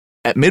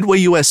At Midway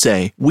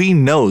USA, we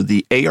know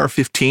the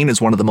AR-15 is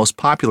one of the most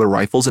popular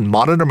rifles in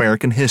modern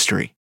American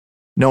history.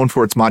 Known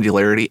for its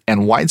modularity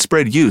and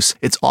widespread use,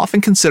 it's often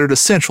considered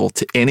essential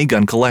to any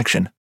gun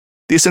collection.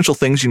 The essential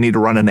things you need to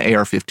run an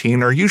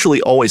AR-15 are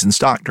usually always in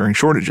stock during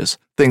shortages,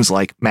 things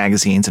like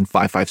magazines and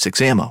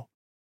 5.56 ammo.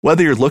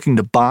 Whether you're looking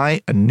to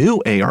buy a new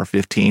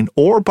AR-15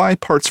 or buy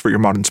parts for your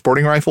modern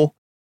sporting rifle,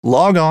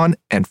 log on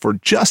and for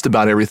just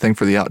about everything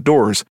for the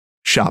outdoors,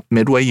 shop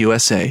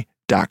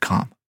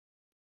MidwayUSA.com.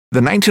 The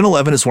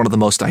 1911 is one of the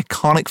most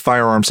iconic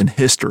firearms in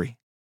history.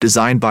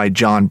 Designed by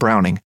John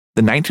Browning,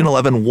 the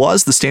 1911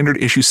 was the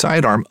standard issue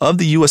sidearm of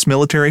the U.S.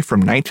 military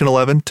from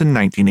 1911 to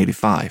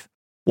 1985.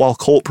 While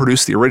Colt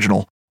produced the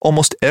original,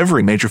 almost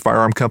every major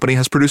firearm company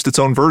has produced its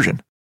own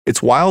version.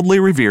 It's wildly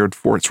revered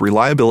for its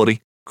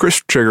reliability,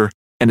 crisp trigger,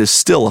 and is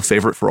still a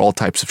favorite for all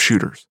types of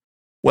shooters.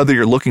 Whether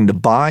you're looking to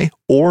buy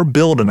or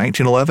build a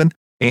 1911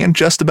 and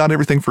just about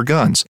everything for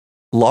guns,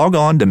 log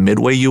on to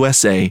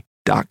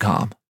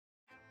MidwayUSA.com.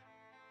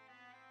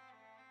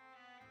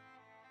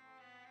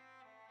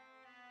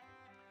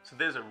 So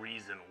there's a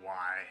reason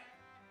why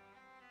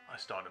I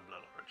started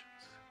Blood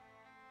Origins.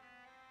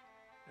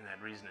 And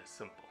that reason is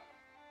simple.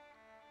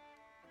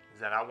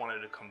 Is that I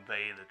wanted to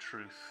convey the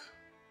truth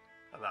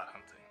about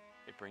hunting.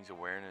 It brings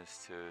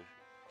awareness to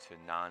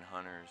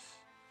non-hunters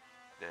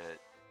that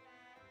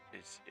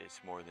it's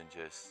more than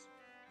just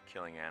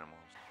killing animals.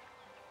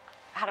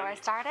 How do I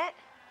start it?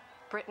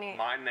 Brittany.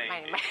 My name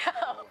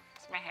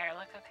Does my hair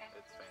look okay?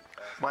 It's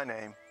fantastic. My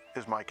name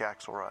is Mike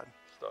Axelrod.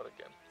 Start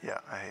again. Yeah,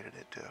 I hated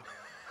it too.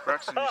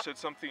 Braxton, you said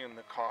something in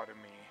the car to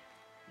me.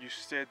 You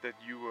said that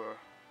you were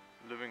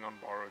living on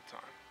borrowed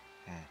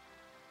time.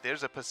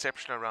 There's a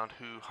perception around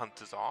who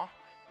hunters are,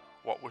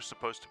 what we're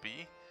supposed to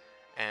be,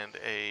 and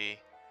a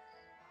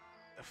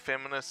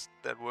feminist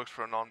that works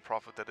for a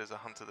non-profit that is a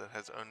hunter that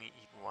has only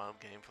eaten wild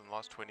game for the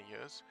last 20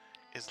 years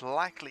is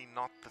likely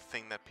not the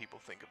thing that people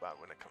think about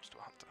when it comes to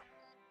a hunter.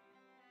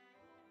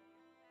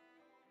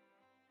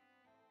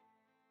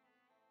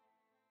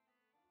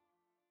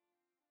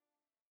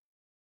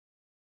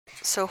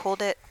 So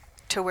hold it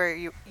to where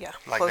you,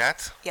 Like close.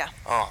 that? Yeah.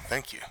 Oh,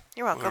 thank you.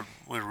 You're welcome.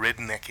 We're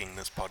rednecking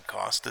this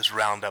podcast, this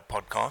Roundup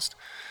podcast.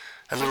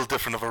 A little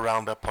different of a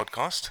Roundup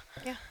podcast.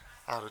 Yeah.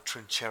 Out of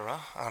Trinchera,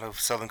 out of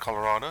southern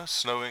Colorado,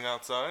 snowing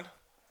outside.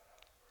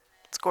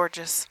 It's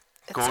gorgeous.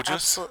 It's Gorgeous?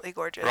 absolutely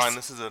gorgeous. Ryan,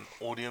 this is an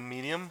audio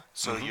medium,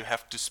 so you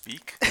have to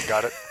speak.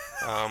 Got it.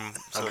 So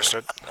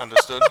Understood.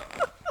 Understood.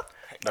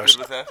 No, Good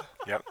with that?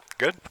 Yep.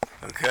 Good.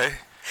 Okay.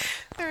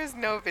 There is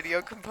no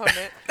video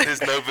component.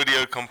 There's no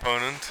video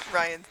component.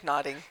 Ryan's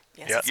nodding.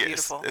 Yes, Yep. it's Yes,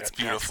 beautiful. it's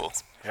beautiful. Yes,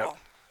 it's Yep.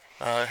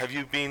 beautiful. Have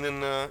you been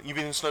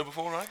in snow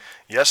before, right?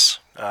 Yes,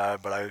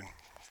 but I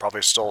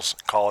probably still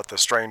call it the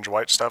strange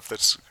white stuff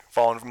that's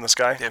falling from the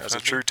sky as a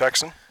Definitely. true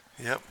Texan.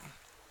 Yep.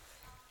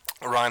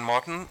 Ryan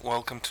Martin,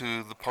 welcome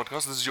to the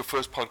podcast. This is your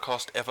first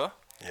podcast ever.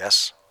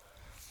 Yes.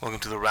 Welcome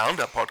to the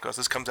Roundup podcast.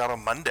 This comes out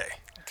on Monday.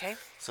 Okay.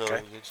 So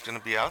Okay. it's going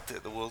to be out there.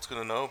 The world's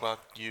going to know about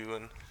you,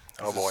 and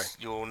Oh, this boy. is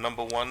your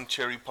number one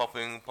cherry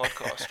popping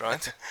podcast,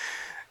 right?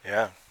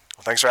 Yeah.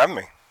 Well, thanks for having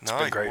me. It's No,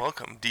 been you're great.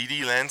 welcome. Dee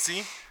Dee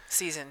Lancy,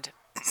 Seasoned.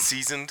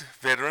 seasoned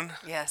veteran.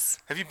 Yes.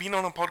 Have you been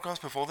on a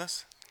podcast before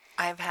this?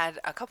 I've had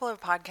a couple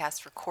of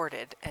podcasts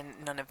recorded,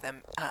 and none of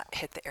them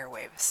hit the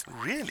airwaves.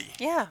 Really?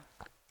 Yeah.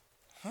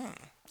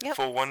 Yep.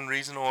 For one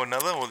reason or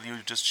another, or you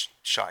just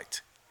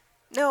shite?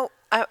 No,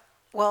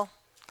 well,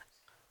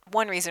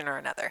 one reason or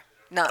another.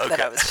 Not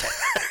that I was shy.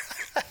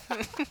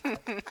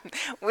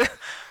 we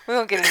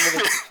won't get into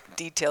the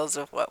details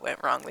of what went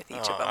wrong with each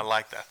of them. I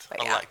like that.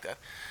 But I yeah. like that.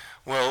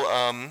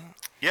 Well,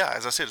 yeah,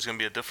 as I said, it's going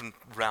to be a different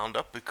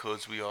roundup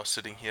because we are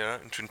sitting here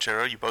in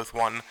Trinchera. You both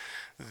won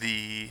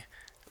the,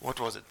 what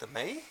was it, the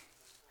May?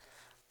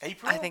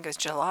 April? I think it was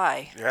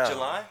July. Yeah.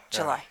 July? Yeah.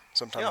 July.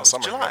 Sometime Yeah, in it the was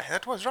summer. July. right?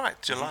 That was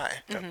right. July.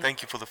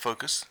 Thank you for the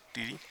focus,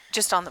 Dee Dee.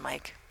 Just on the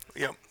mic,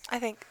 Yep. I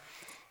think.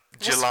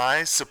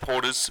 July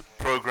Supporters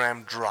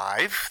Program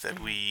Drive that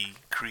we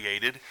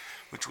created,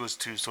 which was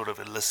to sort of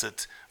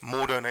elicit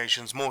more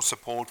donations, more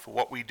support for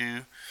what we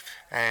do.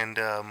 And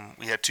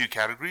we had two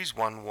categories.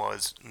 One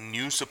was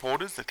new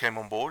supporters that came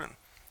on board, and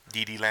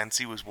Dee Dee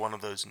Lancy was one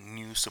of those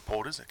new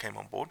supporters that came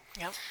on board.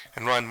 Yep.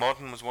 And Ryan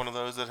Martin was one of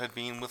those that had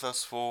been with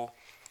us for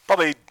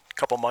Probably a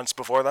couple months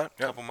before that.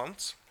 a Yeah. couple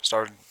months.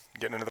 Started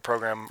getting into the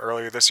program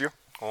earlier this year.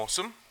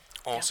 Awesome.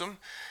 Awesome.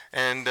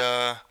 And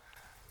I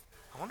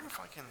wonder if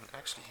I can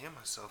actually hear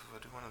myself if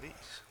I do one of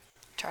these.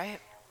 Try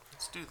it.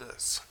 Let's do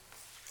this.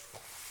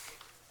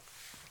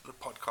 The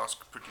podcast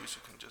producer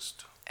can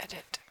just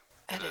Edit.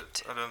 I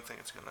don't think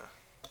it's gonna.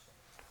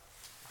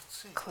 Let's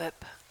see.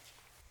 Clip.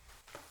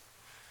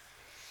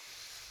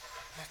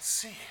 Let's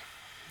see.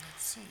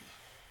 Let's see.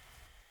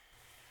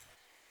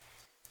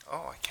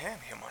 Oh, I can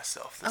hear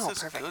myself. This Oh, is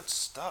perfect. good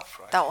stuff,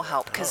 right? That will here.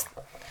 help because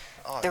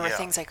Oh, there were yeah.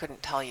 things I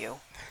couldn't tell you.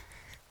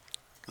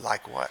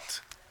 Like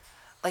what?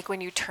 Like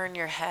when you turn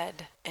your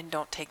head and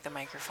don't take the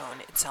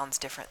microphone, it sounds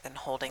different than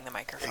holding the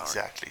microphone.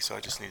 Exactly. So I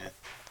just need to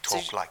So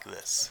talk like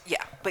this.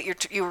 Yeah, but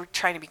you were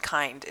trying to be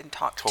kind and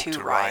talk Talk to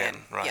to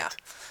Ryan, right? Yeah.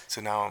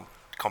 So now I'm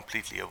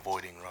completely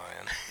avoiding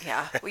Ryan.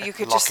 Yeah. Well, you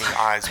could Locking just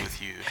eyes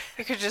with you.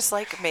 you could just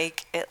like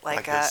make it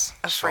like this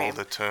a frame.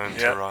 shoulder turn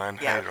Yeah. to Ryan.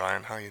 Yeah. Hey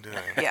Ryan, how you doing?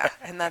 Yeah,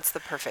 and that's the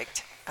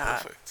perfect,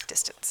 Perfect.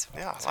 distance.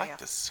 Yeah, I So, like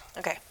this.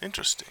 Okay,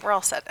 Interesting. we're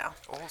all set now.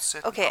 All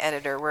set. Okay,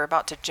 editor, we're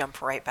about to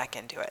jump right back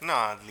into it.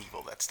 No, leave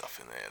all that stuff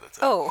in there. That's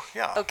Oh,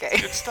 yeah. okay.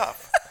 It's good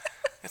stuff.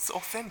 It's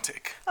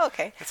authentic.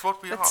 Okay. It's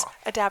what we Let's are.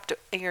 adapt.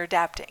 You're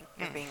adapting.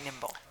 You're being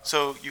nimble.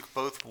 So you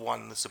both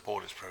won the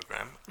supporters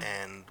program,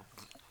 and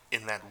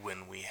in that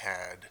win we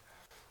had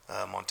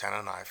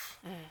Montana knife.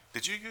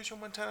 Did you use your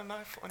Montana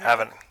knife? On your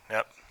Haven't. elk?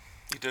 Yep.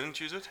 You didn't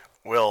use it?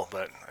 Will,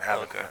 but I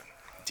haven't. Okay.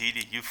 Dee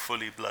Dee, you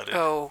fully blooded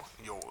Oh.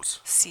 yours.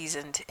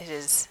 Seasoned. It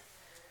is.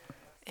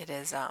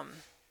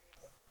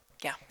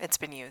 Yeah, it's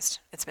been used.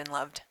 It's been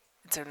loved.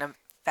 It's a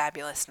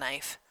fabulous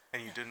knife.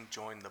 And you didn't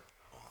join the.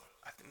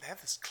 I think they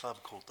have this club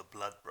called the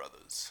Blood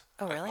Brothers.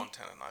 Oh, at really?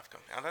 Montana Knife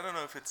Company. And I don't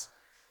know if it's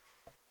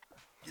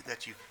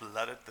that you've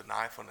blooded the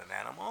knife on an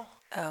animal,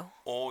 Oh.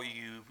 or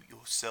you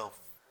yourself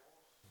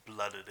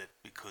blooded it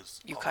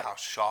because You of cut- how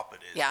sharp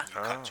it is. Yeah. And you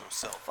cut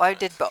yourself. Well, I with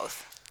did it.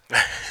 both.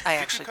 I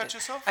actually cut did.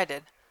 yourself? I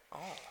did. Oh,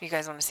 You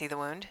guys want to see the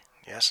wound?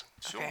 Yes.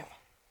 sure. Okay.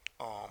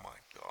 Oh my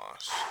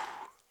gosh.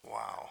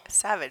 Wow.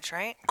 Savage,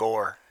 right?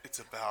 Gore. It's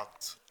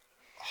about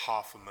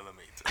half a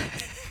millimeter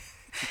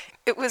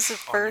It was the on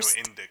first.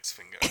 your index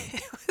finger.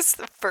 It was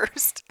the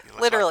first. You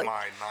look Literally,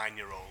 like my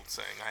 9-year-old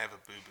saying, "I have a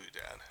boo-boo,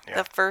 Dad." Yeah.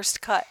 the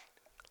first cut,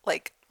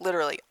 like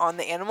literally on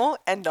the animal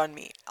and on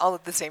me, all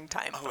at the same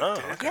time. Oh, it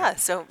did? okay. Yeah,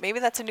 so maybe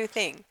that's a new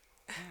thing.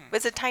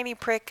 It's a tiny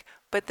prick,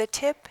 but the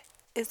tip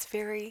is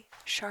very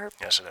sharp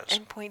Yes, it is.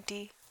 and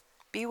pointy.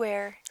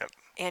 Beware. Yep.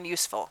 And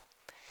useful.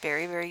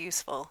 Very, very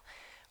useful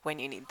when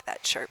you need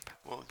that sharp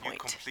Well, you point.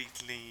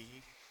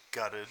 completely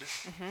gutted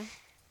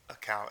a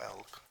cow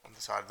elk on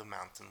the side of the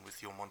mountain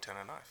with your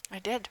Montana knife. I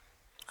did.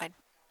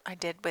 I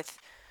did with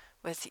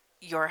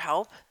your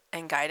help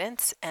and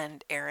guidance,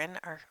 and Aaron,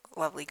 our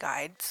lovely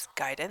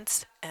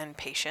guidance and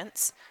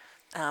patience,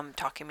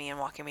 talking me and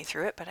walking me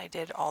through it. But I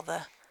did all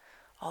the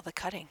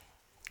cutting.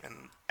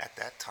 And at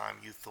that time,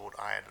 you thought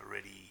I had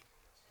already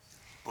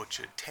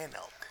butchered 10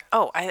 elk.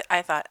 Oh,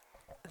 I thought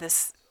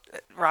this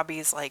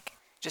Robbie's like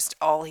just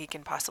all he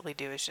can possibly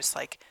do is just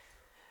like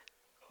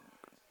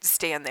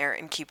stand there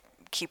and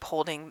keep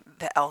holding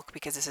the elk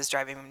because this is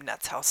driving him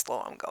nuts how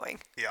slow I'm going.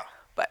 Yeah.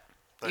 But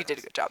you But did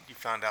a good job. You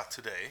found out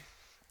today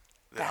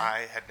that That-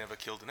 I had never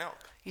killed an elk.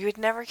 You had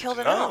never killed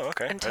an Oh, elk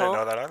okay. I didn't until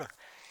know that either.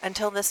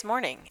 until this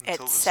morning Until at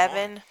this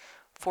morning.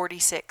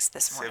 7:46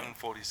 this morning.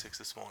 7:46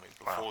 this morning,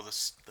 before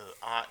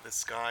the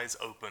skies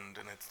opened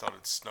and it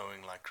started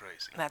snowing like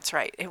crazy. That's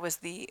right. It was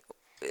the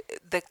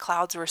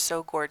clouds were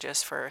so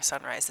gorgeous for a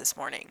sunrise this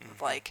morning.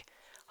 Like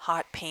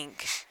hot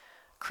pink,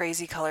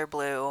 crazy color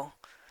blue,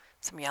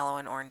 some yellow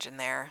and orange in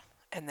there,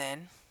 and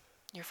then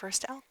your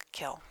first elk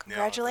kill.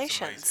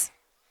 Congratulations.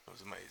 It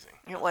was amazing.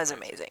 It was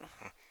amazing.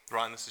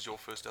 Ryan, this is your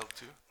first elk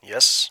too?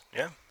 Yes.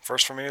 Yeah.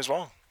 First for me as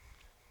well.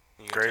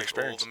 You Great take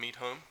experience. all the meat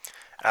home?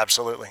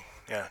 Absolutely.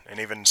 Yeah. And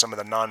even some of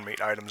the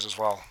non-meat items as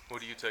well.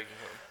 What are you taking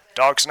home?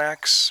 Dog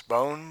snacks,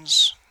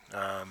 bones,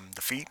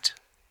 the feet,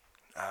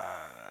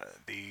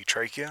 the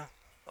trachea,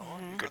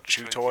 good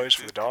chew toys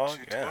for the dog.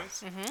 chew Yeah.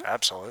 toys?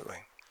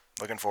 Absolutely.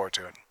 Looking forward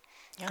to it.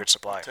 Yeah. Good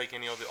supply. Take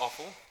any of the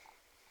offal?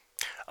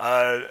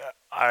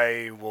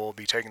 I will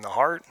be taking the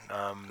heart.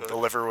 The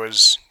liver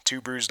was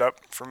too bruised up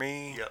for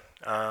me. Yep.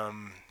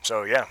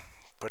 So yeah,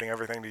 putting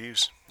everything to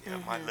use. Yeah,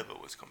 my liver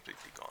was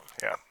completely gone.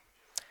 Yeah.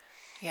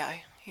 Yeah,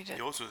 you did.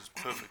 Yours was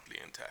perfectly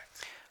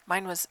intact.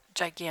 Mine was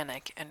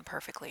gigantic and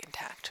perfectly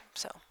intact.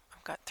 So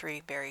I've got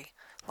 3 very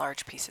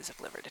large pieces of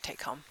liver to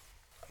take home.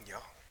 Yeah.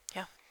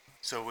 Yeah.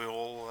 So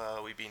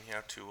we've been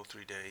here 2 or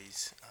 3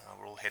 days.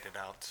 We're all headed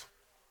out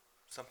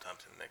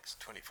sometimes in the next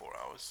 24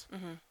 hours.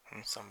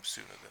 Some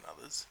sooner than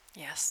others.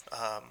 Yes.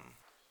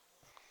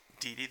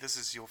 Dee Dee, this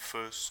is your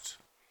first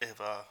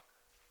ever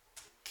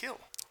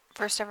kill.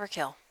 First ever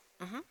kill.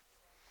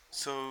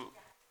 So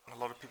a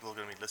lot of people are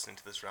going to be listening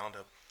to this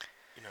roundup.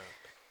 You know,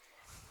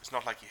 it's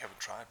not like you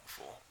haven't tried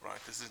before, right?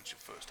 This isn't your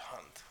first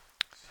hunt.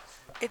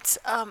 It's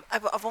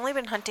I've only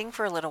been hunting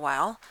for a little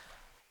while,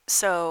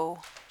 so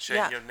Shane,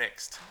 yeah. you're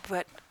next.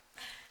 But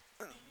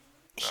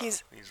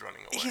he's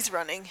running away. he's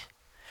running.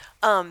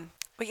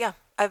 But yeah,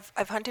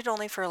 I've hunted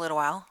only for a little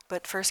while,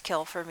 but first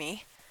kill for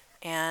me,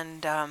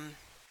 and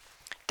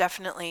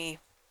definitely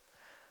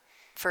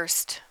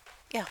first.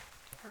 Yeah,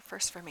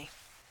 first for me.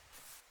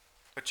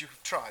 But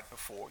you've tried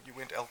before. You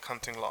went elk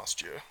hunting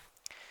last year.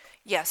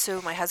 Yeah,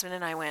 so my husband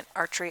and I went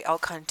archery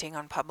elk hunting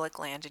on public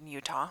land in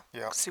Utah.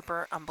 Yeah.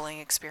 Super humbling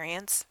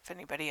experience. If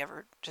anybody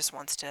ever just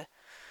wants to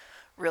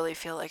really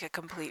feel like a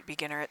complete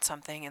beginner at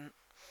something and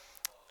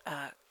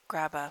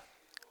grab a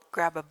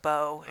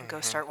bow and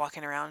go start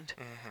walking around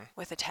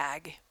with a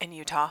tag in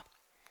Utah.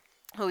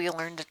 We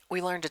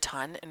learned a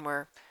ton, and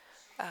we're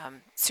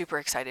super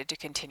excited to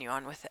continue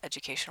on with the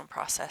educational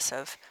process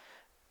of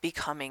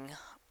becoming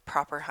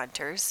proper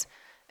hunters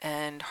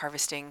and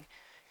harvesting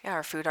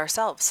our food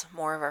ourselves,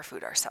 more of our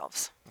food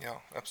ourselves. Yeah,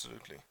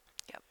 absolutely.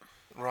 Yep.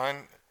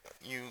 Ryan,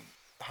 you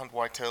hunt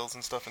whitetails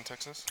and stuff in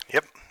Texas?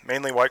 Yep,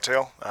 mainly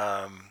whitetail.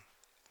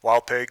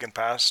 Wild pig in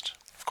past,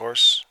 of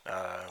course.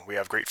 We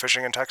have great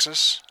fishing in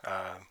Texas.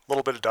 A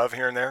little bit of dove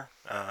here and there.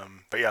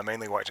 But yeah,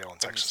 mainly whitetail in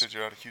And you Texas. said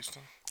you're out of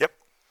Houston? Yep.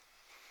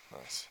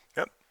 Nice.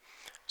 Yep.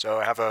 So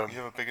I have You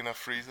have a big enough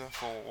freezer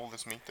for all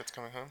this meat that's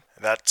coming home?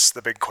 That's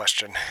the big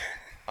question.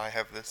 I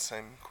have the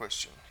same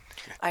question.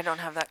 I don't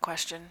have that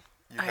question.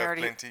 You have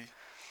plenty?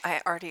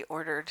 I already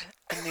ordered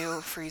a new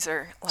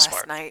freezer last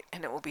Smart. night,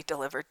 and it will be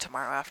delivered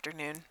tomorrow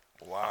afternoon.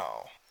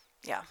 Wow.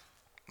 Yeah.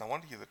 No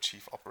wonder you're the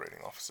chief operating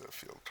officer of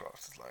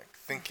Fieldcraft. It's like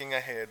thinking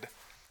ahead,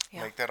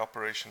 Yeah. make that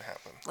operation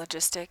happen.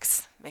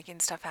 Logistics, making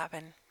stuff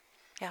happen.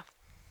 Yeah.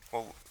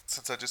 Well,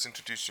 since I just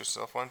introduced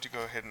yourself, why don't you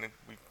go ahead and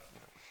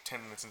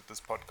 10 minutes into this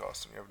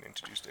podcast and you haven't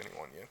introduced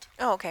anyone yet.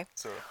 Oh, okay.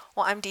 So,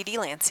 Well, I'm Dee Dee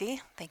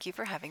Lancey. Thank you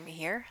for having me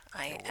here.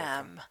 I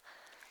am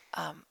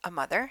a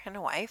mother and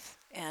a wife,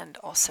 and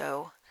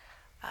also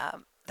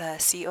the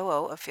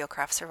COO of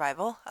Fieldcraft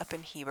Survival up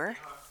in Heber.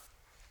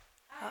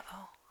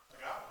 Uh-oh.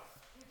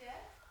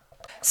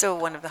 So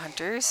one of the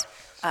hunters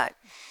at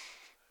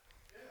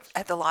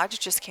the lodge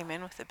just came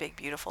in with a big,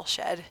 beautiful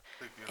shed,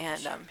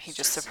 and he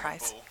just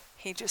surprised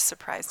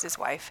his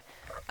wife.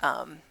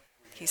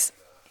 He's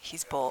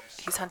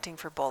hunting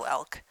for bull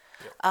elk.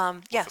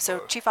 Yeah,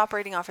 so Chief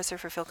Operating Officer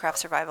for Fieldcraft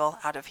Survival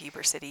out of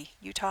Heber City,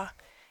 Utah,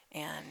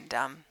 and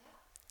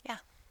yeah,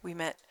 we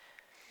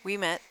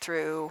met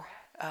through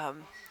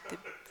the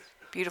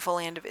beautiful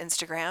land of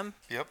Instagram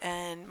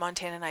and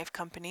Montana Knife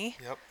Company.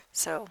 Yep.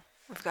 So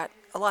we've got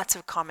lots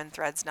of common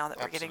threads now that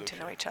we're getting to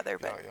know each other.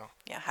 But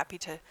yeah, happy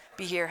to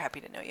be here.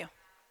 Happy to know you.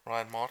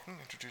 Ryan Martin,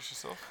 introduce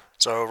yourself.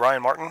 So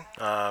Ryan Martin,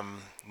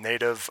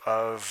 native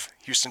of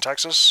Houston,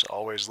 Texas.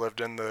 Always lived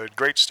in the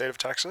great state of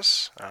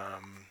Texas.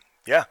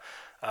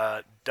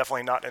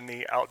 Definitely not in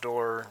the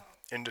outdoor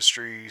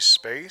industry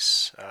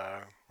space.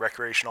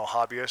 Recreational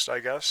hobbyist, I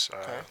guess.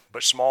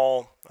 But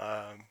small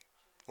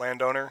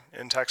landowner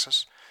in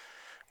Texas,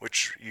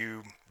 which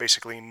you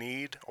basically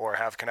need or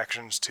have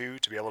connections to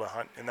be able to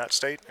hunt in that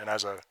state. And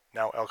as a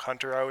now elk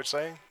hunter, I would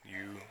say,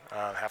 you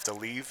have to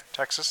leave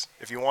Texas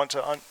if you want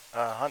to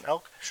hunt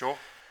elk. Sure.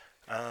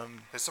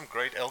 There's some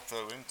great elk,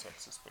 though, in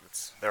Texas, but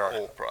it's There are.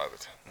 all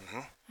private.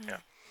 Yeah.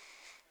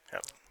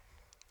 Yep.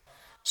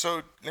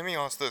 So let me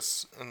ask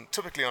this. And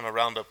typically on a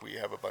roundup, we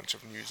have a bunch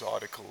of news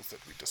articles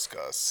that we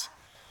discuss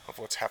of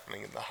what's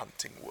happening in the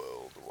hunting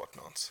world or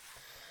whatnot.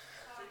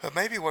 But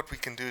maybe what we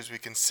can do is we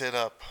can set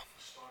up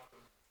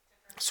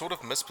sort of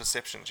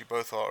misperceptions. You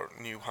both are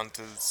new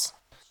hunters.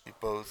 You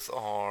both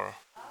are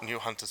new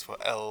hunters for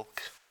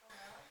elk.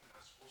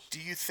 Do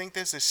you think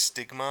there's a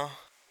stigma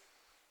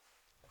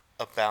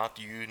about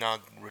you now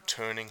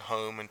returning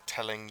home and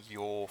telling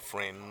your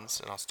friends,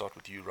 and I'll start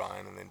with you,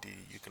 Ryan, and then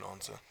Dee, you can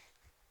answer,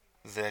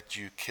 that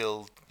you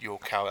killed your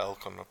cow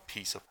elk on a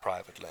piece of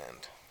private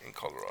land in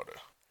Colorado?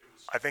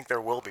 I think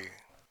there will be,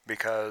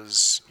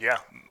 because,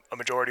 a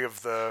majority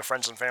of the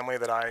friends and family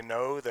that I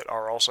know that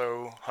are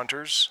also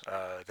hunters,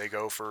 they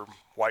go for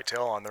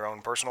whitetail on their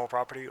own personal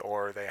property,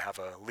 or they have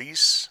a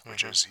lease,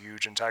 which is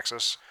huge in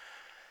Texas.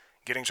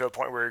 Getting to a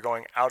point where you're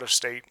going out of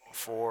state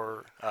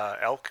for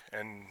elk,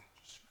 and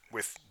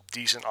with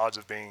decent odds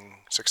of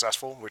being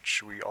successful,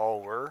 which we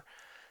all were,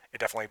 it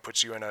definitely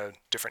puts you in a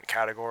different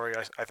category,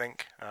 I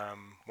think,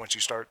 once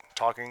you start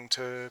talking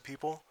to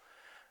people.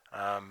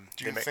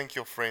 Do you think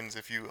your friends,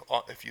 if you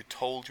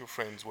told your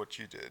friends what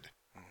you did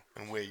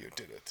and where you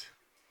did it,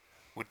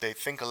 would they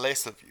think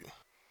less of you?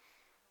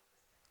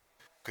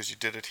 Because you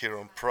did it here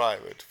on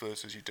private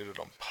versus you did it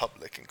on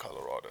public in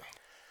Colorado.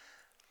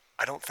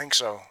 I don't think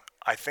so.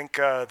 I think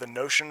the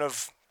notion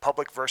of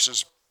public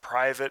versus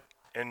private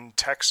in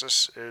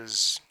Texas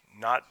is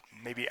not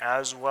maybe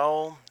as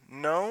well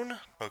known.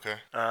 Okay.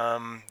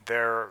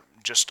 There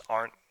just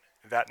aren't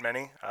that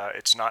many.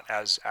 It's not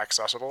as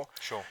accessible.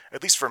 Sure.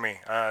 At least for me.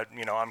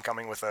 I'm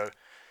coming with a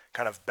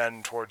kind of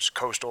bend towards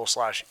coastal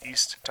 /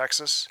 East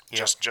Texas.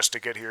 Yep. Just to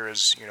get here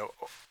is,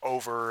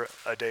 over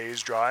a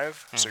day's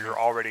drive. So you're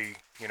already,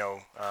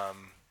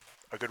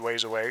 a good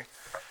ways away.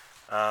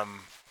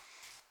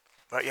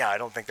 But yeah, I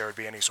don't think there would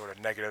be any sort of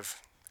negative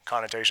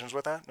connotations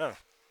with that. No.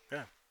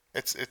 Yeah.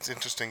 It's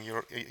interesting.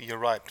 You're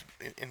right.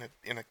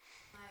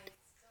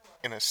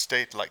 In a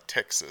state like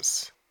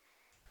Texas,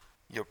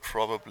 you're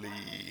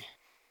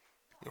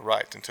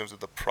right in terms of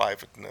the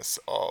privateness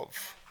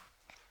of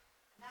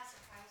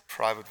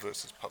private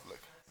versus public.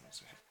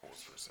 Let's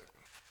pause for a second.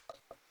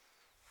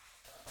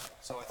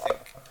 So I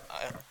think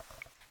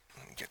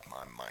let me get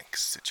my mic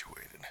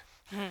situated.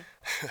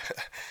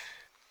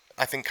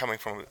 I think coming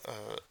from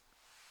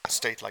a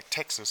state like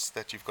Texas,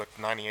 that you've got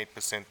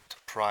 98%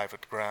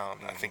 private ground,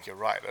 I think you're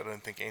right. I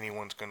don't think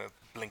anyone's going to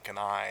blink an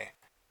eye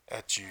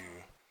at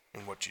you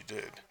in what you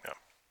did. No.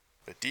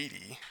 But Dee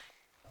Dee,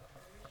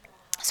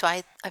 So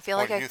I feel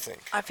what like do you think?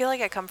 I feel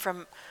like I come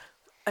from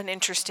an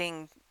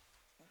interesting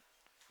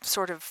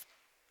sort of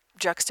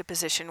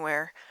juxtaposition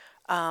where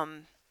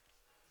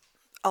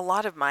a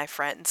lot of my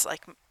friends,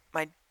 like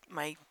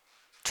my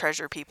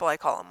treasure people, I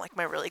call them, like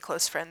my really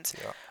close friends,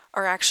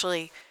 are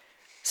actually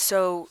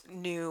so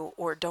new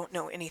or don't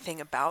know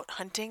anything about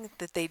hunting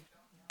that they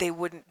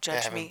wouldn't They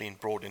judge haven't me. been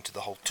brought into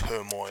the whole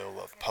turmoil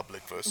of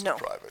public versus No,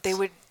 private.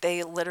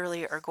 they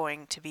literally are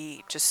going to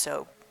be just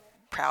so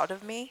proud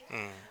of me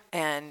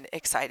and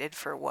excited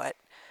for what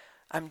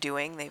I'm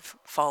doing. They've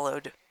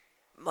followed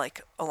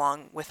like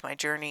along with my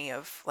journey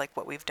of like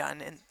what we've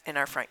done in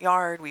our front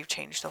yard. We've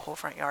changed the whole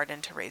front yard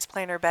into raised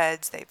planter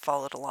beds. They've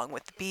followed along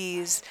with the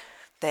bees.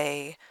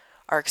 They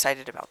are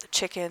excited about the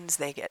chickens.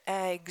 They get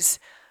eggs.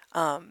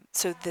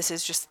 So this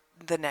is just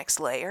the next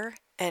layer.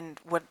 And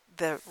what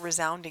the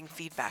resounding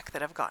feedback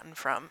that I've gotten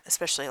from,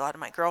 especially a lot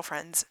of my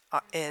girlfriends,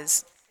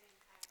 is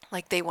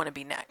like they want to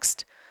be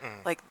next.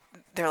 Like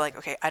they're like,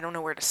 okay, I don't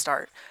know where to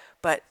start,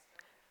 but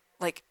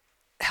like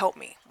help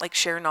me, like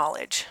share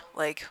knowledge,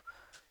 like,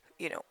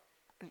 you know,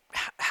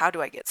 how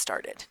do I get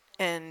started?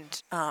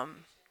 And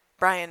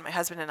Brian, my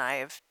husband, and I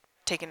have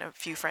taken a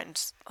few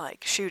friends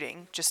like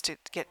shooting just to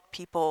get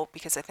people,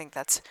 because I think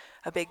that's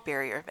a big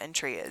barrier of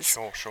entry is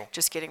Sure.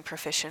 just getting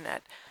proficient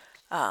at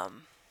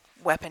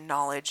weapon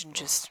knowledge and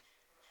just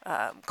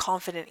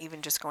confident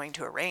even just going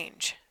to a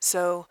range.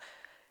 So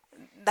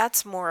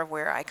that's more of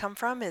where I come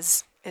from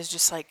is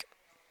just like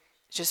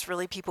just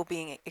really people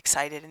being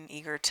excited and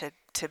eager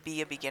to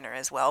be a beginner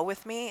as well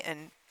with me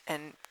and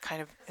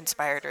kind of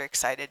inspired or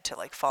excited to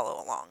like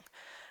follow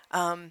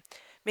along.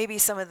 Maybe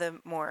some of the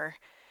more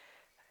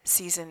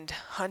seasoned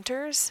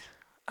hunters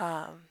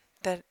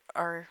that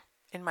are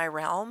in my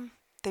realm,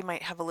 they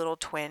might have a little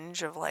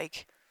twinge of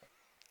like,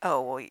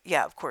 oh, well,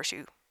 yeah, of course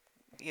you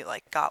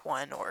like got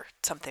one or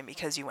something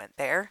because you went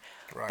there.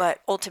 Right. But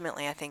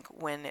ultimately, I think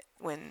when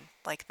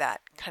like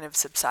that kind of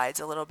subsides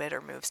a little bit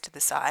or moves to the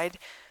side,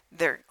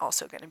 they're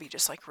also going to be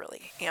just like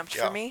really amped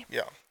for me.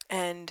 Yeah.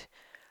 And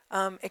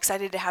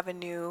excited to have a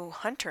new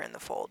hunter in the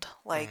fold.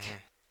 Like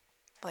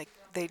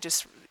they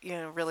just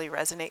really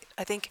resonate.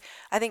 I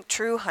think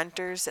true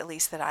hunters, at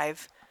least that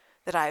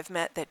I've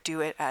met, that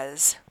do it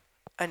as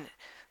an,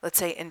 let's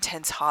say,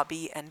 intense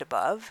hobby and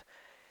above,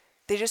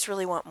 they just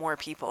really want more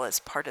people as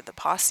part of the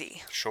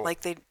posse. Sure.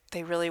 Like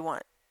they really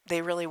want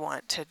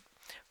to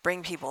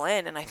bring people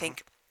in, and I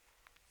think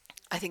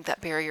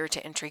that barrier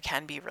to entry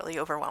can be really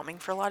overwhelming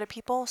for a lot of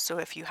people. So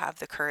if you have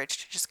the courage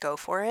to just go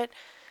for it,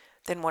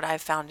 then what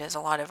I've found is a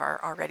lot of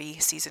our already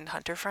seasoned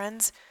hunter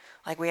friends,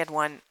 like we have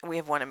one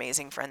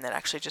amazing friend that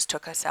actually just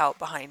took us out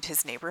behind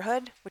his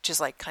neighborhood, which is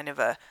like kind of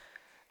a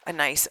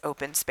nice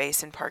open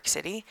space in Park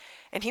City.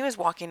 And he was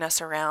walking us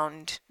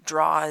around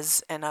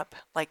draws and up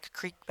like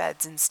creek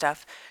beds and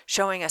stuff,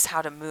 showing us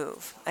how to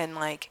move and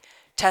like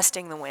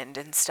testing the wind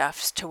and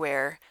stuff, to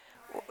where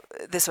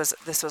this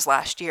was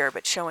last year,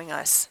 but showing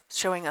us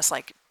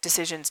like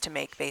decisions to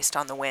make based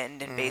on the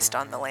wind and based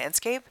on the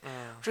landscape,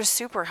 which was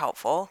super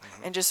helpful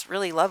and just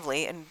really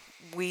lovely. And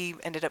we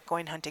ended up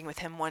going hunting with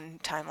him one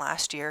time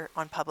last year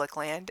on public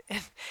land,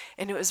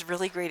 and it was a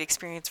really great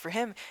experience for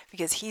him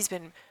because he's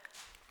been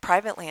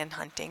private land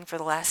hunting for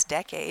the last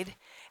decade,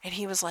 and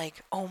he was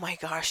like, oh my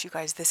gosh, you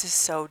guys, this is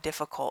so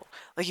difficult.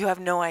 Like, you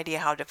have no idea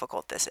how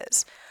difficult this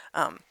is,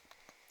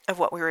 of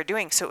what we were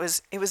doing. So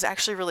it was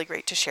actually really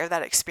great to share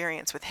that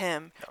experience with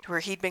him, to where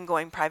he'd been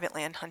going private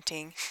land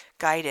hunting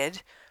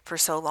guided for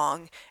so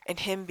long, and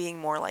him being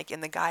more like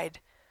in the guide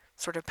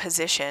sort of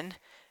position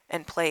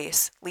and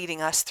place,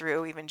 leading us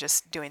through even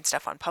just doing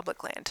stuff on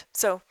public land.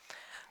 So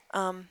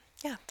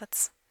yeah,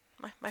 that's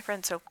my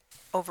friend's so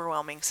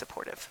overwhelming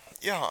supportive.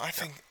 Yeah, I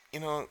think,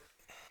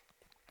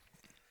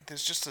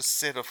 there's just a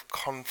set of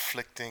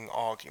conflicting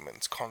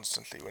arguments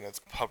constantly when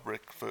it's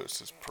public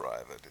versus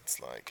private.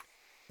 It's like,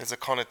 there's a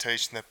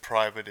connotation that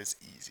private is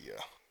easier.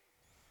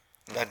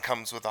 That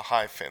comes with a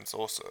high fence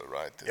also,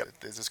 right? Yep.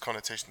 There's this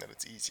connotation that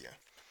it's easier.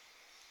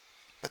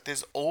 But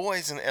there's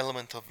always an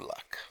element of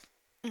luck.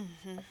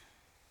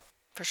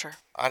 For sure.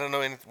 I don't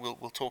know,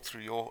 we'll talk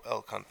through your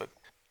elk hunt, but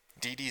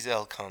Dee Dee's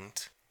elk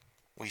hunt,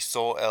 we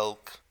saw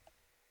elk,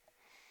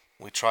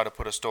 we tried to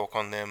put a stalk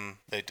on them,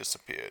 they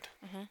disappeared.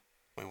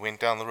 We went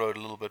down the road a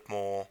little bit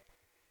more.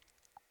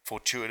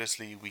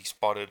 Fortuitously, we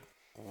spotted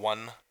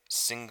one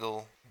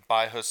single,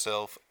 by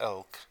herself,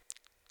 elk.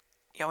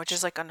 Yeah, which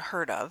is like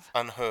unheard of.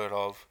 Unheard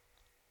of.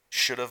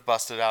 Should have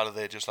busted out of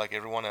there just like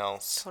everyone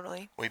else.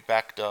 Totally. We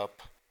backed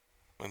up.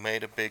 We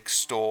made a big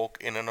stalk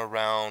in and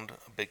around,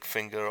 a big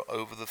finger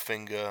over the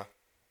finger,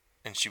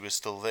 and she was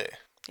still there.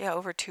 Yeah,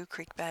 over 2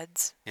 creek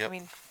beds. Yep. I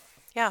mean,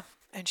 yeah,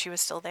 and she was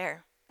still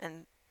there.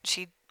 And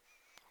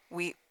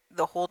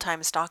the whole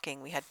time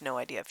stalking, we had no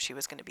idea if she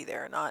was going to be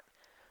there or not.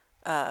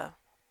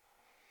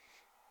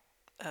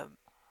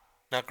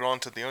 Now,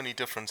 granted, the only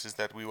difference is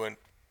that we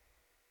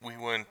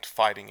weren't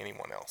fighting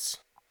anyone else.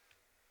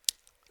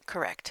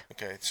 Correct.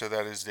 Okay, so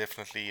that is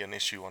definitely an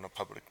issue on a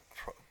public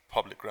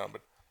ground,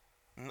 but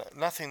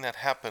nothing that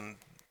happened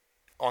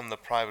on the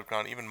private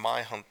ground, even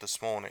my hunt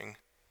this morning,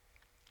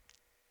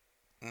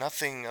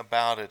 nothing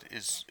about it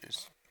is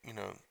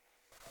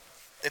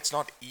it's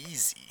not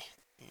easy.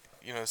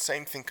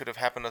 Same thing could have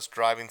happened us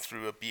driving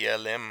through a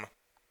BLM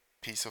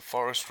piece of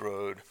forest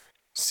road,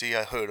 see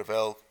a herd of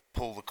elk,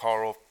 pull the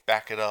car off,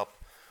 back it up,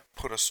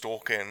 put a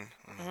stalk in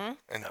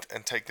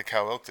and take the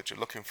cow elk that you're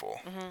looking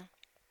for.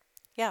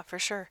 Yeah, for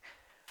sure.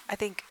 I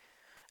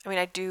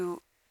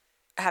do,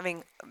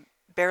 having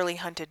barely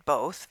hunted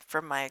both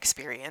from my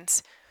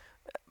experience,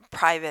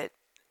 private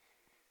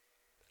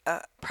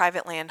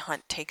land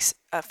hunt takes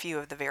a few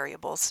of the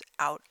variables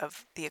out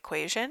of the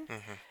equation.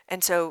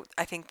 And so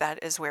I think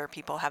that is where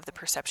people have the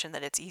perception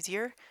that it's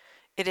easier.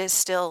 It is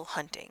still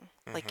hunting.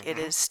 Like it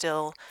is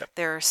still,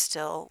 there's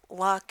still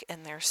luck,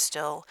 and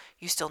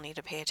you still need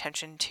to pay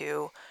attention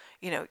to,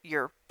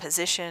 your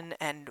position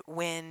and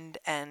wind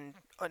and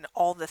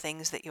all the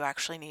things that you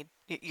actually need,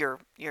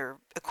 your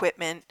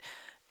equipment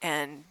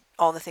and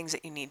all the things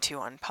that you need to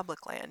on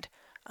public land.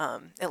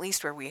 At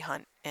least where we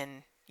hunt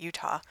in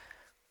Utah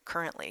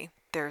currently,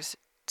 there's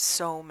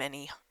so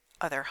many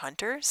other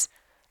hunters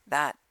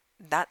that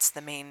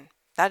the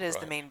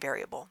main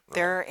variable.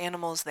 There are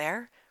animals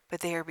there, but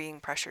they are being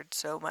pressured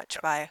so much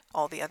by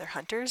all the other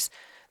hunters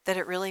that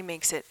it really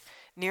makes it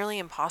nearly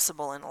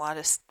impossible in a lot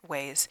of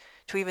ways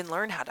to even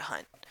learn how to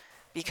hunt,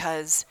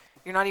 because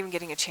you're not even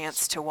getting a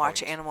chance to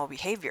watch animal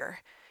behavior.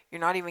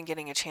 You're not even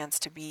getting a chance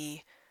to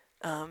be,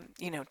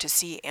 to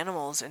see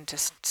animals and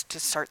to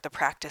start the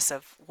practice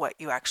of what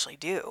you actually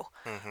do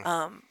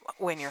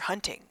when you're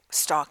hunting,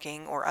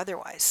 stalking or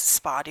otherwise,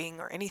 spotting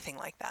or anything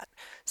like that.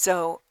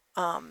 So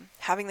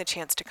having the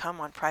chance to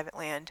come on private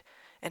land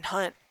and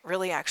hunt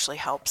really actually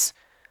helps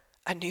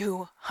a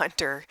new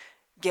hunter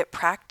get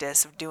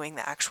practice of doing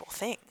the actual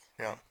thing.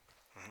 Yeah.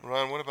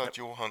 Ryan, what about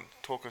your hunt?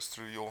 Talk us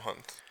through your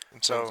hunt in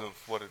terms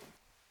of what it...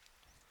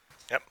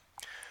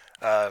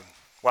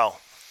 Well,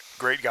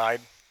 great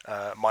guide,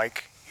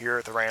 Mike, here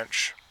at the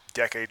ranch,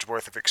 decades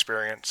worth of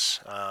experience.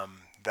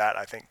 That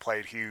I think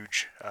played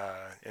huge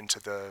into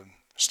the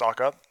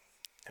stock up,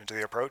 into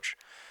the approach.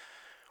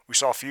 We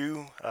saw a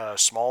few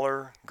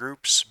smaller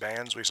groups,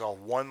 bands. We saw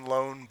one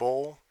lone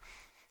bull.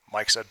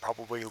 Mike said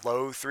probably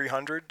low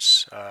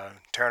 300s,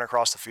 tearing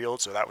across the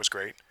field, so that was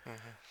great.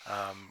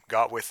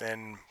 Got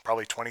within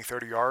probably 20,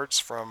 30 yards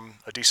from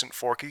a decent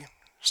forky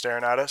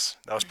staring at us.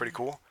 That was pretty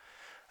cool.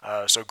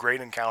 So great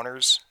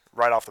encounters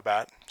right off the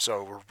bat,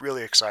 so we're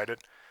really excited.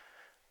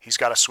 He's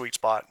got a sweet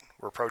spot.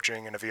 We're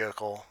approaching in a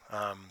vehicle,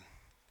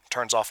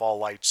 turns off all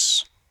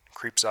lights,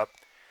 creeps up.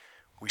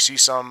 We see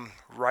some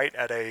right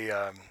at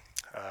a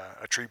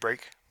tree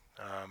break.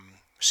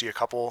 See a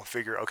couple,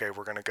 figure, okay,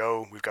 we're going to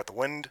go. We've got the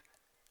wind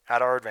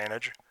at our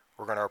advantage.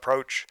 We're going to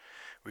approach.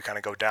 We kind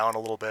of go down a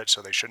little bit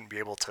so they shouldn't be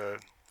able to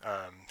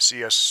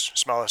see us,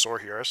 smell us, or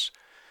hear us.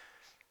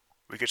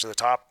 We get to the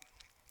top,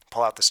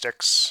 pull out the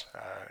sticks,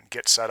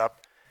 get set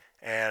up,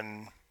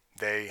 and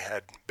they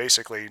had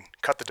basically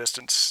cut the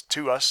distance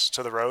to us,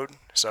 to the road.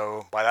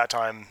 So by that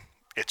time,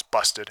 it's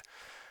busted.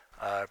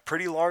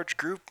 Pretty large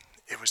group.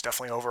 It was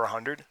definitely over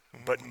 100,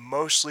 but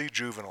mostly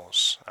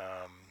juveniles.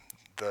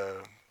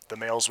 The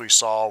males we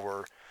saw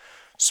were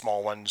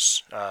small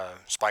ones,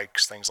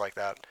 spikes, things like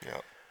that.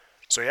 Yeah.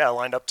 So yeah, I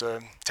lined up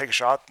to take a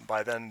shot.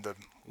 By then, the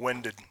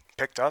wind had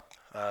picked up.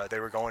 They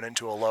were going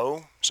into a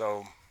low,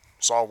 so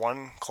saw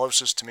one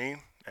closest to me,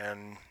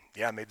 and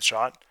yeah, made the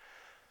shot.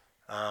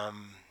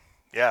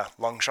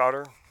 Lung shot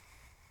her.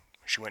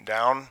 She went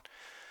down.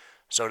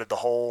 So did the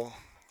whole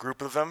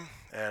group of them,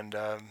 and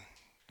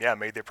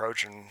made the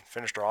approach and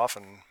finished her off,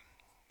 and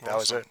that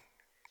was it.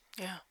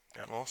 Yeah.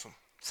 Awesome.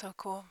 So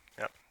cool.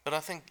 Yeah. But I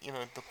think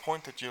the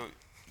point that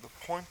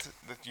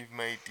you've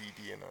made,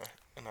 Dee,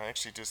 and I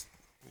actually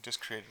we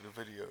just created a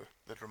video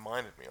that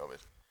reminded me of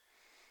it,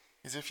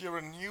 is if you're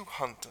a new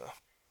hunter,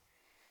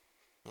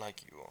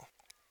 like you are.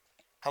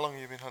 How long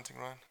have you been hunting,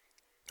 Ryan?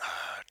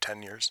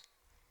 10 years.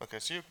 Okay,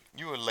 so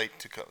you were late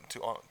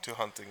to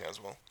hunting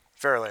as well.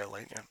 Fairly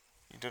late, yeah.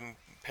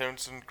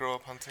 Parents didn't grow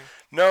up hunting?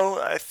 No,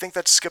 I think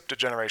that skipped a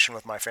generation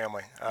with my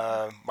family.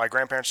 My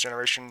grandparents'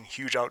 generation,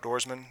 huge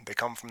outdoorsmen. They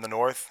come from the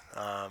north,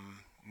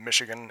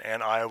 Michigan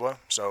and Iowa,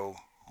 so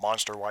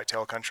monster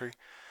whitetail country.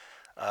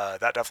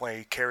 That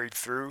definitely carried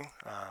through.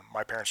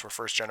 My parents were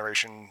first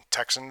generation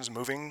Texans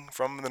moving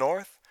from the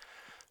north.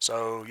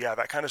 So yeah,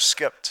 that kind of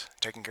skipped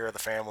taking care of the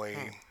family,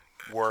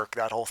 work,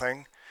 that whole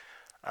thing.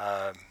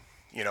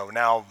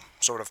 Now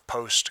sort of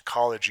post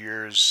college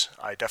years,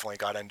 I definitely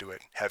got into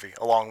it heavy,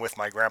 along with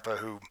my grandpa,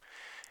 who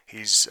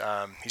he's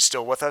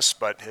still with us,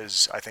 but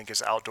I think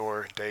his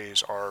outdoor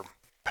days are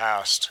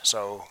past.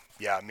 So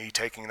yeah, me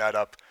taking that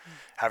up,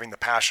 having the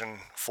passion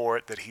for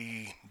it that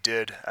he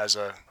did as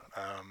a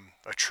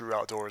true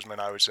outdoorsman,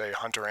 I would say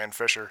hunter and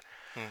fisher,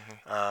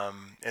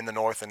 in the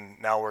north,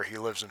 and now where he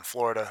lives in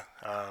Florida,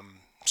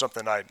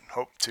 something I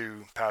hope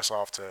to pass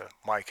off to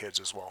my kids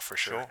as well, for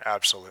sure.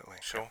 Absolutely.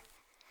 Sure.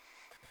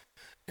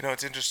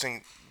 It's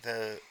interesting,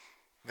 that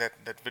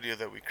video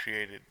that we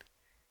created,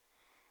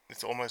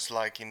 it's almost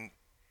like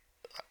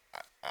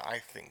I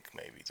think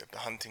maybe that the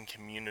hunting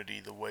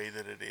community, the way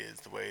that it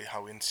is,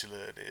 how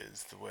insular it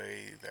is, the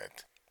way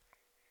that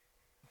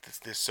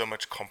there's so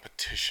much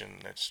competition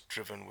that's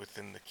driven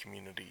within the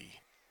community,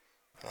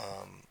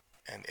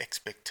 and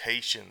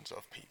expectations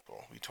of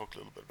people. We talked a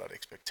little bit about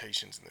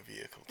expectations in the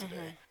vehicle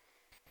today.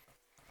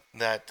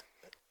 That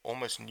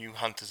almost new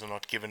hunters are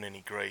not given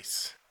any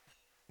grace.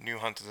 New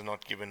hunters are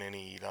not given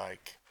any,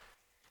 like,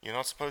 you're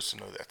not supposed to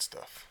know that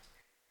stuff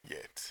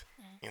yet.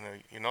 You know,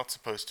 you're not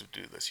supposed to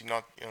do this. You're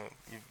not, you know,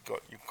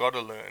 you've got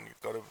to learn.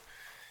 You've got to.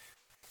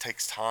 It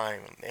takes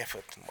time and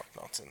effort and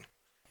whatnot. And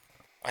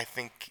I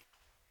think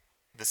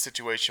the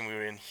situation we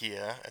were in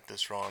here at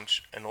this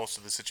ranch, and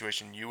also the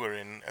situation you were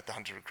in at the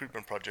Hunter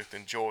Recruitment Project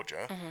in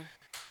Georgia,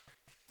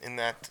 in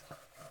that,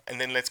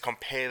 and then let's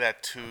compare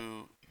that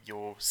to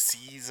your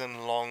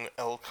season-long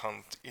elk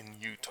hunt in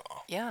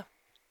Utah. Yeah.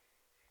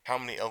 How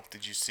many elk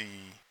did you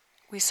see?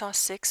 We saw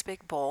 6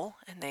 big bull,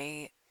 and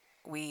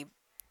we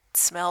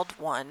smelled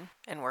one,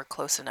 and we're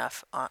close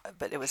enough,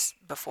 but it was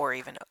before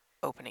even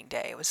opening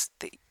day. It was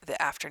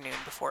the afternoon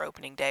before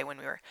opening day when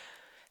we were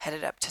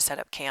headed up to set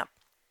up camp.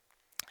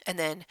 And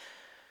then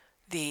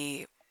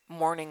the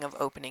morning of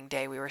opening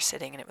day, we were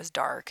sitting and it was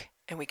dark,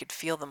 and we could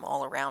feel them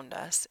all around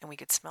us, and we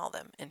could smell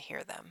them and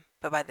hear them.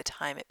 But by the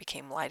time it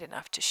became light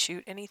enough to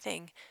shoot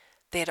anything,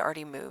 they had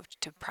already moved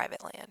to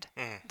private land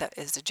that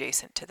is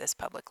adjacent to this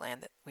public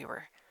land that we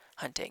were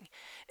hunting.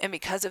 And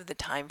because of the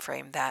time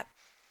frame that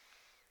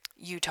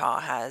Utah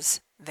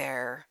has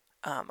their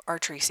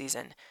archery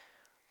season,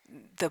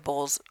 the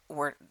bulls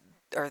were,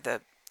 or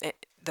the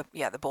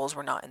bulls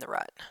were not in the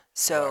rut.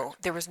 So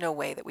there was no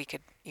way that we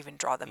could even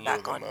draw them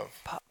back on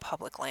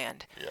public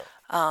land.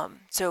 Yeah.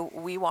 So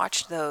we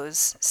watched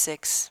those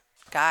 6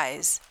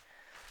 guys,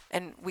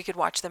 and we could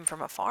watch them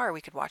from afar.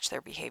 We could watch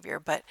their behavior,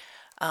 but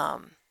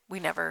we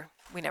never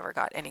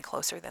got any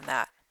closer than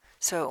that.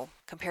 So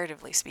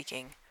comparatively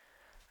speaking,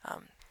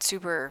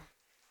 super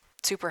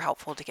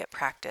helpful to get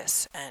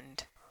practice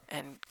and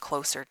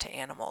closer to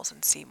animals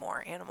and see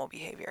more animal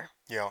behavior.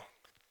 Yeah.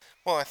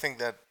 Well, I think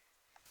that,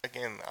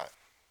 again,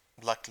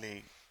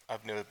 luckily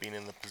I've never been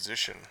in the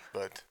position,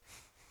 but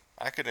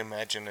I could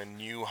imagine a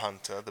new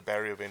hunter, the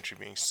barrier of entry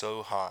being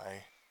so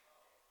high,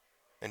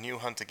 a new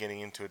hunter getting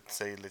into it,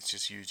 say, let's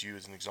just use you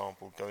as an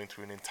example, going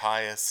through an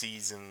entire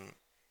season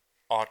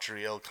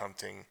archery elk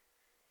hunting,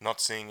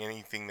 not seeing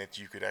anything that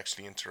you could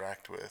actually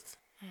interact with,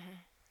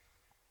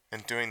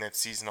 and doing that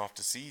season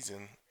after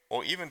season,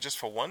 or even just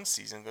for one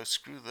season, go,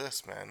 screw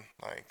this, man,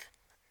 like,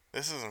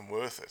 this isn't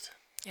worth it.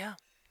 Yeah.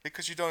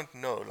 Because you don't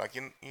know, like,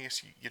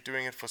 yes, you're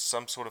doing it for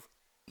some sort of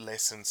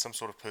lesson, some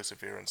sort of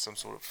perseverance, some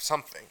sort of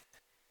something.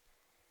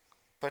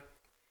 But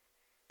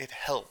it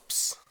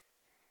helps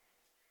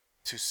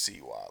to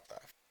see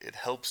wildlife. It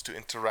helps to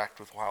interact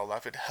with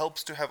wildlife. It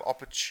helps to have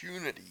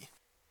opportunity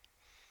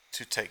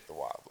to take the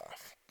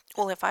wildlife.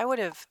 Well, if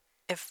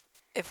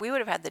we would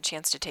have had the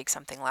chance to take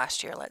something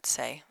last year, let's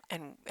say,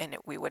 and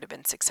we would have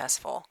been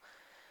successful,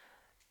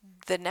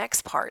 the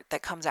next part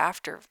that comes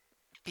after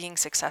being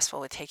successful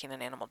with taking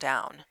an animal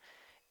down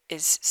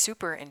is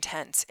super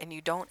intense, and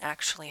you don't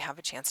actually have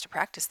a chance to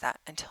practice that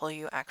until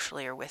you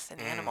actually are with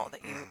an animal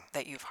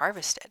that you've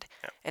harvested.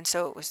 Yep. And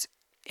so it was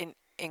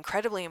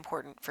incredibly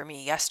important for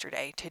me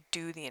yesterday to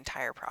do the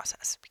entire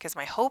process, because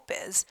my hope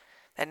is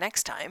that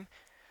next time,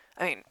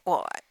 I mean,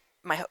 well,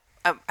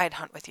 I'd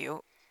hunt with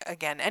you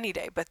again any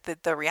day, but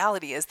the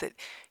reality is that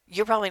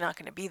you're probably not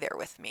going to be there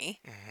with me,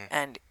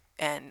 and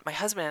my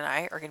husband and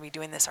I are going to be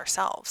doing this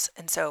ourselves.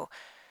 And so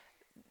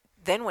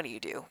then what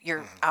do?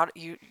 You're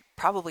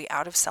probably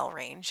out of cell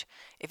range.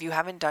 If you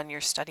haven't done your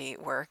study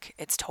work,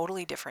 it's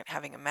totally different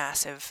having a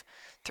massive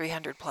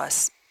 300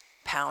 plus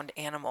pound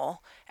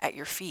animal at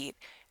your feet,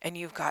 and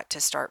you've got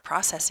to start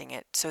processing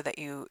it so that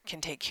you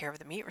can take care of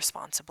the meat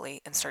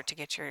responsibly and start to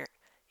get your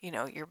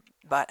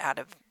butt out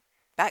of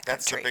backcountry.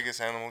 That's the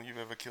biggest animal you've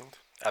ever killed?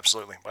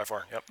 Absolutely, by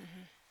far. Yep.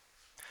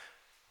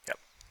 Yep.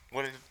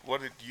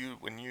 What did you,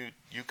 when you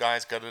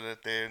guys gutted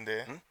it there and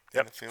there in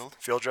the field?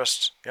 Field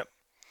dressed. Yep.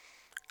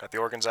 Got the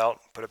organs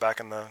out, put it back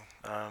in the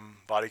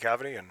body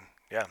cavity, and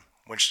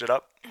winched it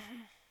up.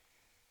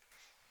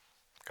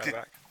 Got it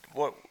back.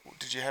 What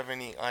did you have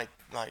any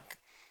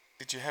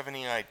Did you have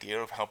any idea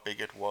of how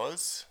big it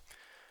was?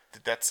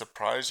 Did that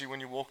surprise you when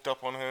you walked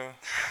up on her?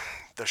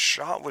 The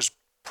shot was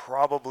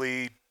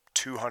probably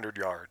 200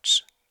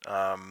 yards.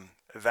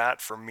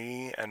 That for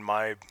me and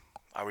my,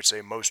 I would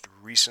say, most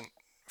recent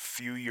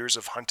few years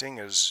of hunting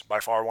is by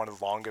far one of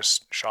the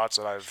longest shots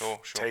that I've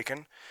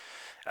taken.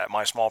 At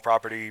my small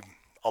property,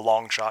 a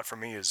long shot for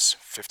me is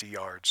 50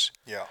 yards.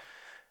 Yeah.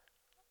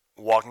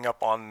 Walking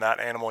up on that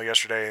animal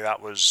yesterday,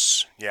 that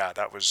was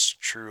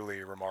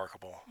truly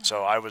remarkable.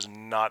 So I was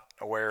not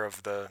aware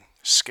of the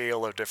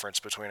scale of difference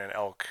between an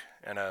elk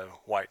and a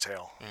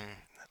whitetail.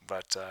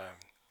 But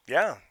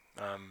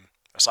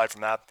aside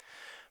from that,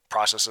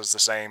 process is the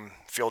same.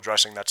 Field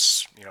dressing,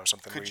 that's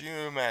something. Could you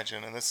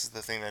imagine? And this is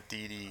the thing that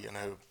Dee Dee and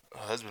her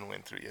husband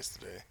went through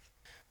yesterday.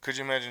 Could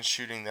you imagine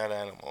shooting that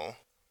animal?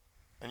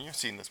 And you've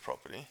seen this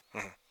property.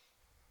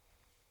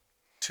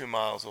 2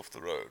 miles off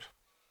the road.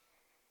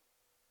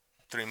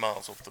 3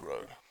 miles off the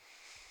road.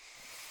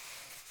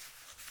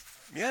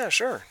 Yeah,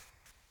 sure.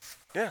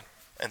 Yeah.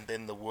 And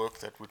then the work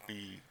that would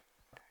be,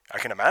 I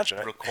can imagine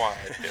it,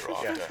 required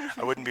thereafter.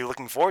 I wouldn't be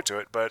looking forward to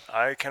it, but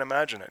I can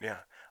imagine it, yeah.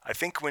 I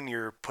think when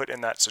you're put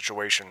in that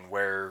situation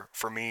where,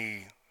 for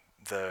me,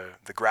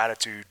 the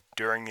gratitude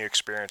during the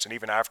experience and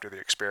even after the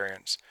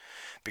experience,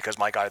 because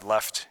my guide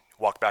left,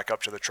 walked back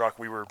up to the truck.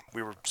 We were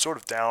sort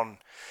of down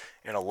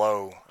in a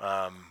low,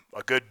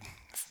 a good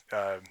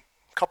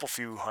couple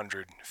few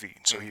hundred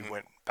feet. So he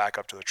went back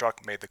up to the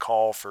truck, made the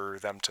call for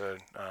them to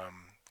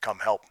come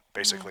help,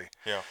 basically.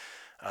 Yeah.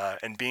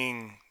 And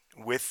being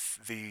with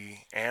the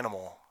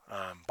animal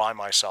by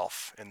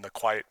myself in the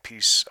quiet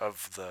peace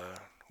of the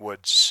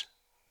woods,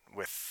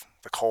 with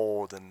the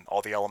cold and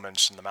all the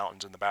elements and the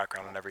mountains in the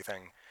background and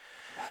everything,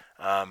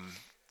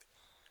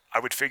 I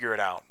would figure it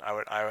out.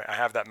 I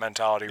have that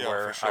mentality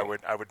where for sure.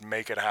 I would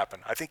make it happen.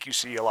 I think you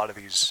see a lot of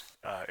these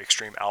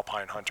extreme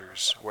alpine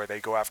hunters where they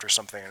go after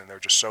something and they're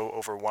just so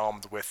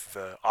overwhelmed with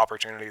the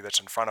opportunity that's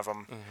in front of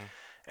them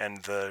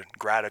and the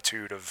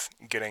gratitude of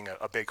getting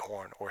a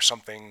bighorn or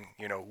something,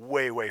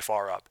 way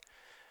far up.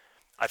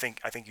 I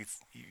think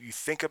you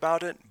think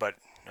about it, but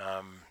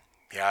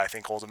I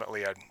think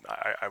ultimately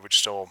I would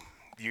still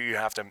you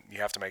have to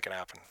make it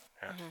happen.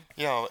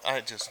 Yeah.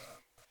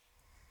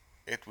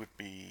 It would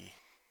be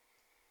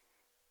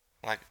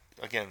like,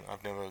 again,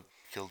 I've never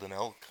killed an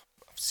elk.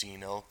 I've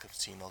seen elk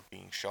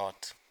being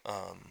shot,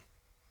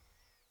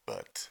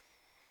 but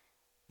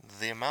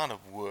the amount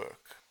of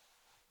work.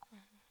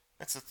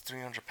 It's a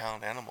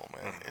 300-pound animal,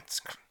 man.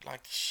 It's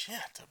like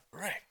shit, a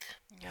brick.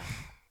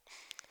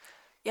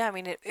 Yeah, I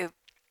mean,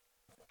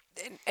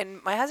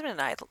 and my husband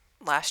and I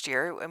last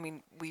year, I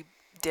mean, we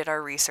did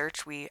our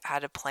research, we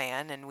had a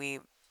plan, and we,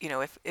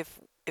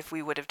 if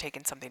we would have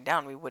taken something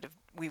down, we would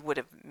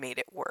have made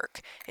it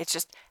work. It's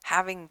just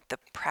having the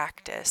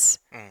practice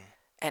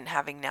and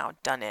having now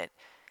done it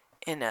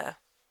in a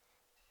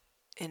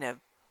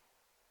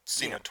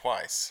seen it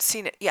twice.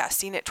 Seen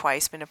it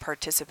twice, been a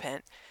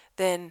participant,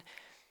 then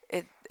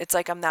it's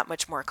like I'm that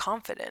much more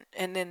confident.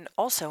 And then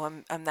also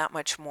I'm that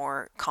much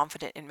more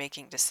confident in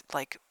making just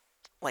like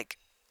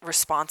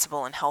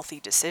responsible and healthy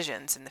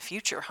decisions in the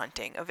future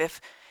hunting of if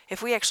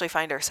we actually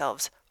find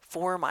ourselves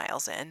 4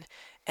 miles in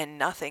and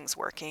nothing's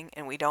working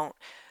and we don't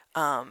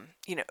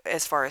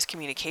as far as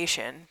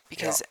communication,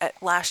 because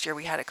last year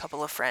we had a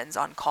couple of friends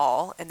on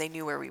call and they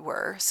knew where we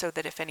were, so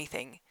that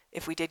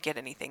if we did get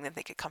anything, then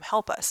they could come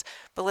help us.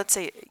 But let's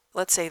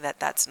say that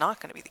that's not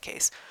going to be the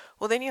case.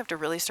 Well, then you have to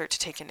really start to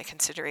take into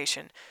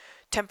consideration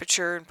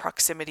temperature and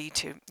proximity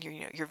to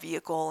your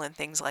vehicle and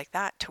things like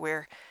that, to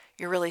where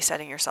you're really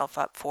setting yourself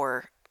up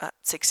for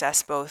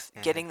success, both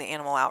getting the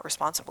animal out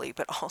responsibly,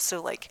 but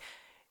also, like,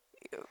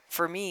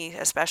 for me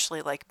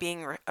especially, like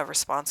being a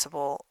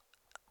responsible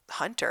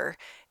hunter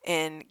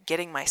and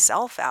getting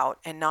myself out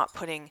and not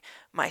putting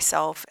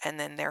myself and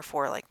then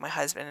therefore like my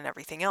husband and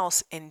everything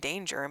else in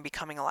danger and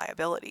becoming a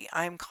liability.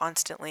 I'm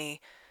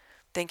constantly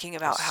thinking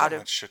about how to.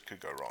 Much shit could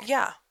go wrong.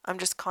 Yeah, I'm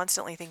just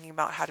constantly thinking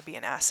about how to be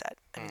an asset,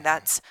 and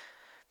that's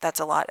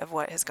a lot of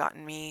what has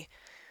gotten me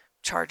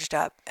charged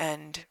up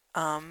and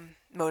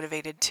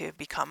motivated to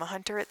become a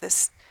hunter at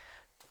this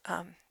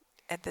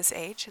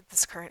age, at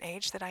this current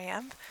age that I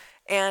am.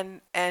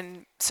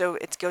 And so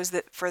it goes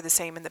for the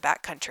same in the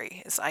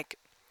backcountry. It's like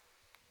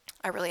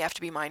I really have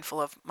to be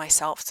mindful of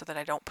myself so that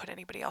I don't put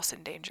anybody else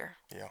in danger.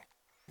 Yeah.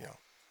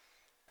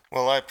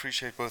 Well, I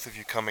appreciate both of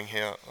you coming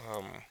here.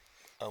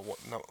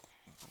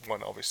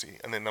 One, obviously,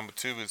 and then number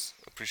 2 is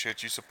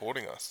appreciate you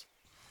supporting us.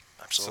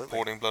 Absolutely.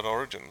 Supporting Blood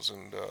Origins,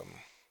 and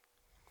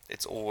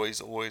it's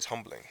always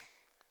humbling,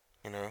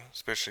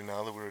 especially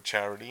now that we're a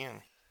charity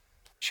and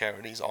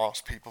charities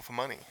ask people for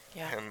money.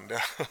 Yeah. And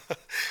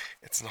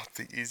it's not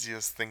the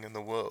easiest thing in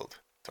the world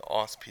to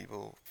ask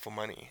people for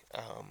money.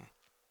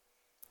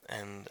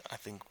 And I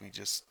think we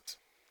just,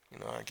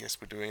 I guess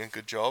we're doing a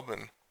good job,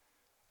 and,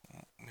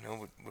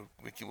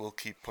 we'll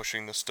keep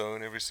pushing the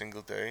stone every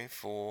single day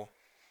for,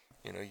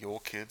 your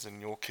kids and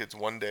your kids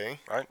one day.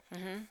 Right.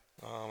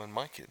 And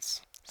my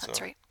kids.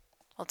 That's right.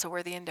 Well, it's a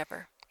worthy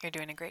endeavor. You're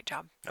doing a great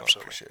job. Absolutely.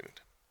 I appreciate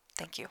it.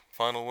 Thank you.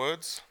 Final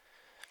words?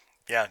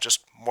 Yeah,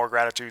 just more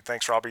gratitude.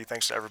 Thanks, Robbie.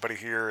 Thanks to everybody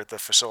here at the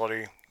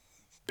facility.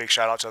 Big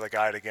shout out to the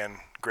guide again.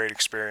 Great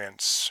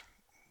experience.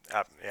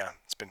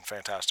 It's been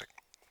fantastic.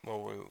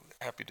 Well, we're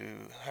happy to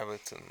have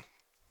it and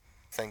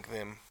thank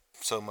them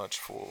so much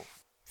for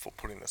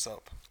putting this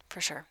up.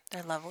 For sure.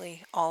 They're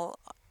lovely.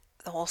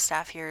 The whole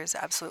staff here is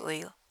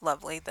absolutely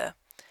lovely. The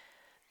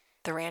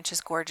ranch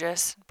is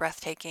gorgeous,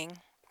 breathtaking.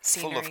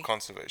 Scenery. Full of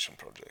conservation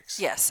projects.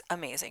 Yes,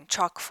 amazing.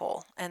 Chock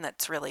full. And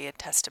that's really a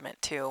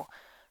testament to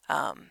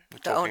We're the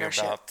talking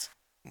ownership. about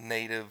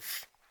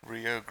native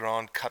Rio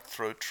Grande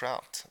cutthroat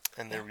trout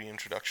and their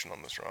reintroduction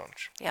on this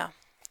ranch. Yeah,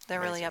 they're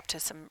really Amazing. up to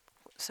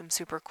some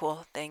super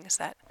cool things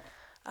that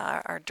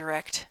are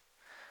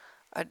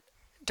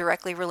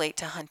directly relate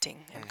to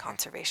hunting and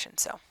conservation.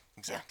 So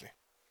Exactly.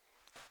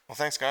 Well,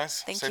 thanks,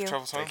 guys. Thank Safe you.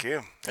 travels home. Thank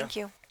you. Thank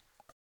you.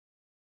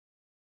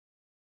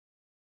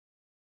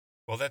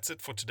 Well, that's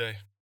it for today.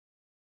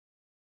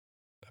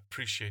 I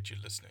appreciate you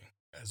listening,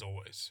 as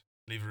always.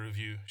 Leave a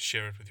review,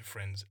 share it with your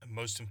friends, and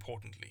most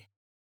importantly,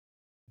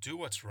 do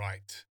what's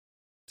right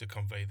to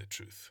convey the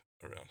truth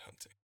around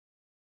hunting.